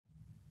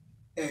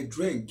A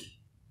drink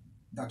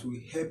that will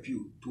help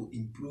you to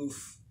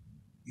improve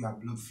your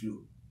blood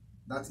flow.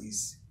 That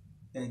is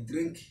a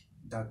drink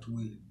that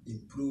will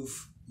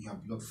improve your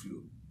blood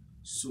flow.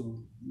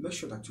 So make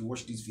sure that you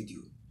watch this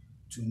video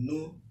to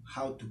know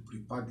how to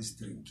prepare this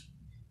drink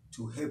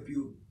to help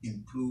you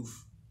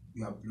improve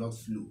your blood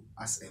flow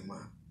as a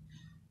man.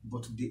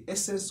 But the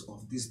essence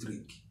of this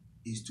drink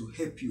is to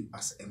help you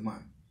as a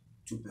man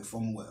to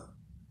perform well,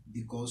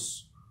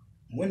 because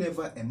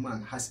whenever a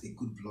man has a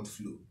good blood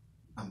flow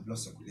and blood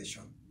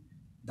circulation,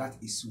 that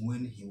is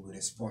when he will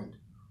respond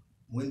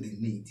when the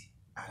need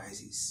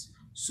arises.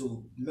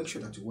 So make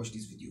sure that you watch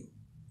this video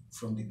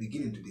from the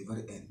beginning to the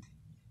very end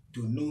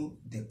to know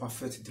the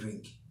perfect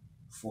drink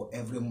for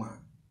every man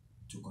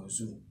to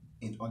consume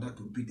in order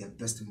to be the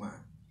best man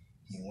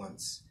he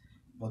wants.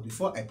 But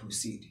before I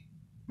proceed,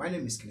 my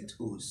name is Kenneth.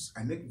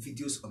 I make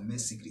videos on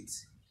men's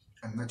secrets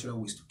and natural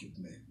ways to keep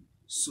men.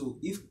 So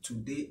if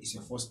today is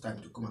your first time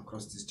to come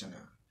across this channel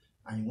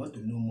and you want to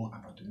know more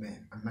about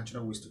men and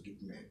natural ways to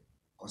keep men,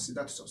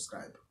 consider to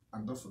subscribe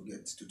and don't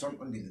forget to turn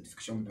on the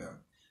notification bell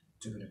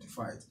to be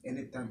notified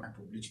anytime I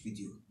publish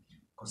video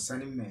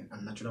concerning men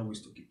and natural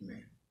ways to keep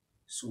men.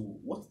 So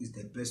what is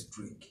the best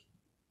drink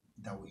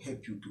that will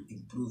help you to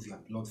improve your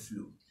blood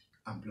flow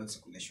and blood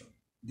circulation?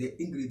 The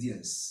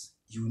ingredients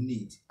you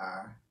need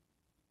are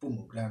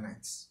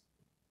pomegranates.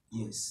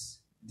 Yes,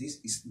 this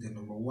is the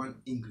 #1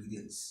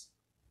 ingredients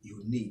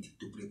you need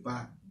to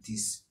prepare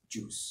this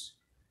juice.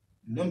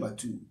 Number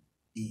 2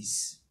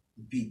 is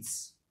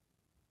beets.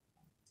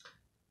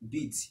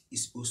 Beets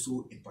is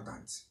also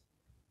important.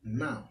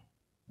 Now,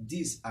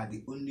 these are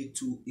the only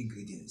 2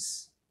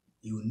 ingredients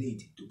you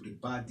need to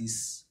prepare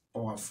this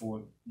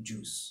powerful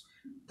juice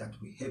that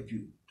will help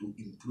you to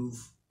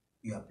improve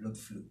your blood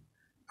flow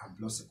and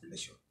blood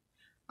circulation.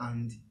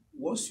 And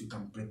once you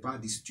can prepare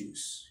this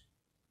juice,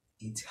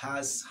 it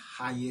has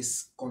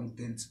highest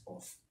content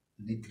of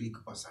nitric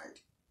oxide.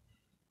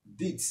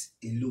 Beets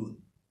alone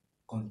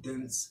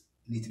contains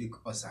nitric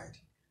oxide,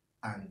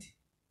 and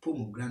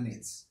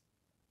pomegranates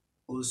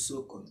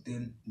also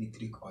contain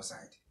nitric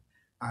oxide,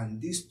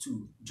 and these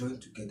 2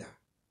 joined together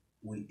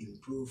will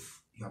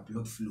improve your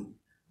blood flow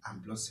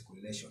and blood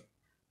circulation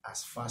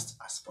as fast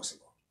as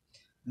possible.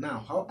 Now,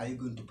 how are you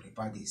going to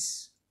prepare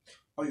this?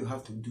 All you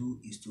have to do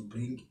is to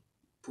bring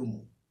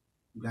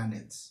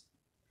pomegranates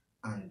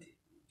and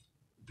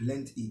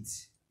blend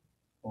it,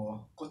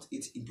 or cut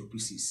it into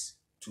pieces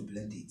to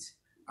blend it,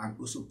 and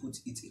also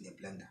put it in a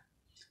blender.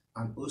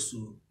 And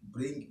also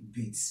bring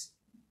beets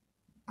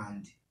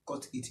and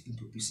cut it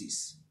into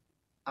pieces,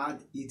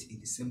 add it in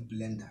the same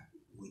blender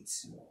with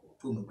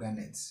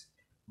pomegranates.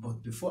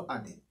 But before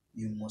adding,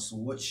 you must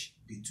watch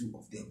the 2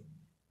 of them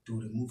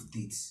to remove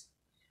dates.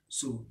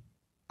 So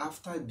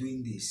after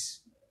doing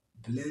this,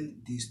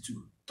 blend these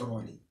 2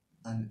 thoroughly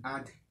and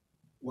add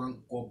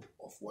 1 cup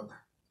of water,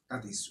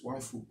 that is 1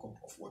 full cup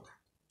of water,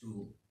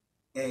 to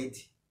aid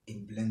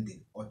in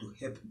blending or to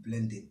help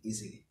blending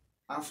easily.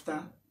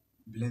 After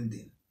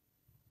blending,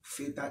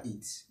 filter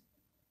it.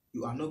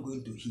 You are not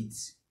going to heat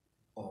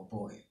or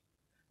boil.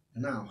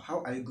 Now,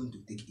 how are you going to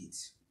take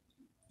it?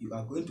 You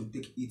are going to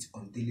take it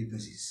on daily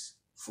basis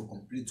for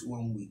complete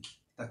 1 week,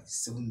 that is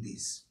 7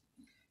 days.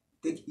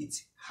 Take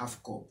it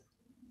half cup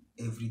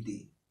every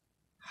day,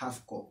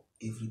 half cup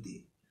every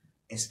day,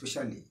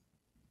 especially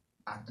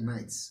at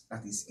night,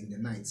 that is in the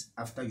night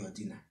after your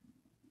dinner.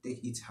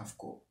 Take it half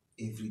cup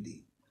every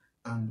day.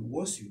 And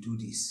once you do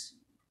this,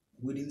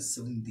 within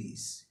 7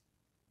 days,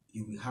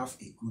 you will have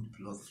a good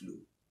blood flow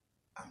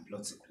and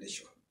blood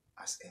circulation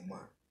as a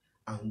man.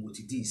 And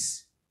with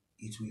this,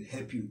 it will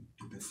help you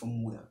to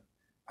perform well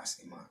as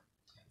a man.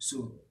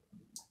 So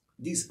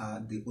these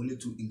are the only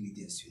 2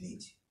 ingredients you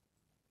need.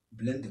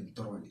 Blend them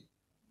thoroughly,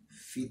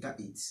 filter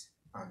it,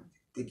 and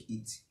take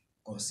it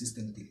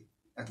consistently,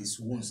 that is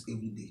once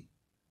every day,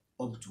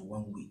 up to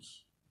 1 week.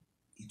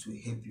 It will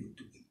help you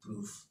to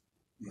improve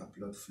your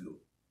blood flow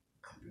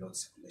and blood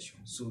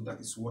circulation. So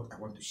that is what I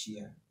want to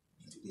share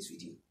in today's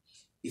video.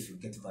 If you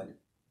get value,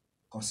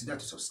 consider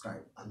to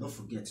subscribe and don't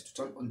forget to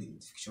turn on the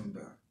notification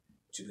bell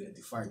to be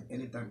notified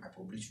anytime I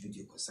publish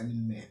video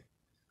concerning men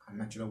and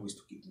natural ways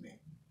to keep men.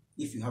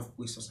 If you have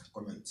questions and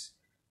comments,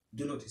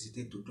 do not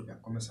hesitate to drop your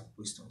comments and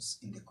questions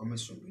in the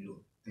comment section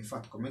below. In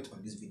fact, comment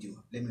on this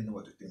video, let me know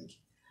what you think.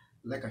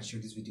 Like and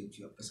share this video to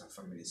your friends and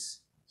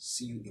families.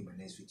 See you in my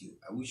next video.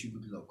 I wish you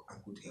good luck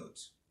and good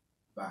health.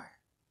 Bye.